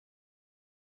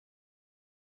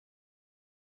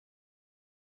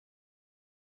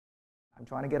I'm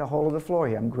trying to get a hold of the floor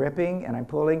here. I'm gripping and I'm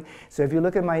pulling. So if you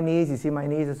look at my knees, you see my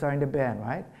knees are starting to bend,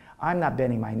 right? I'm not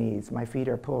bending my knees. My feet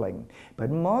are pulling. But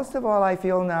most of all, I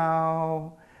feel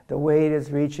now the weight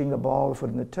is reaching the ball, the foot,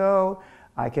 and the toe.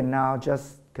 I can now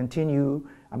just continue.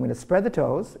 I'm going to spread the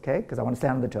toes, okay, because I want to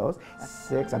stand on the toes.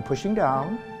 6, I'm pushing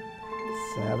down.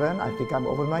 7, I think I'm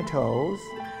over my toes.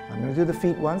 I'm going to do the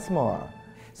feet once more.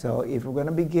 So if we're going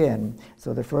to begin,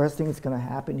 so the first thing that's going to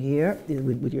happen here is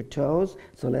with your toes.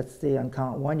 So let's say on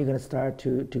count 1, you're going to start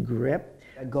to grip.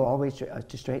 Go all the way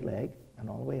to straight leg and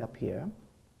all the way up here.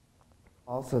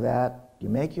 Also that you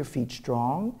make your feet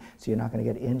strong so you're not going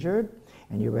to get injured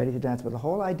and you're ready to dance. But the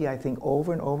whole idea, I think,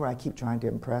 over and over, I keep trying to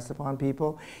impress upon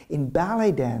people, in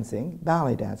ballet dancing,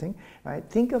 right?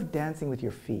 Think of dancing with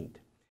your feet.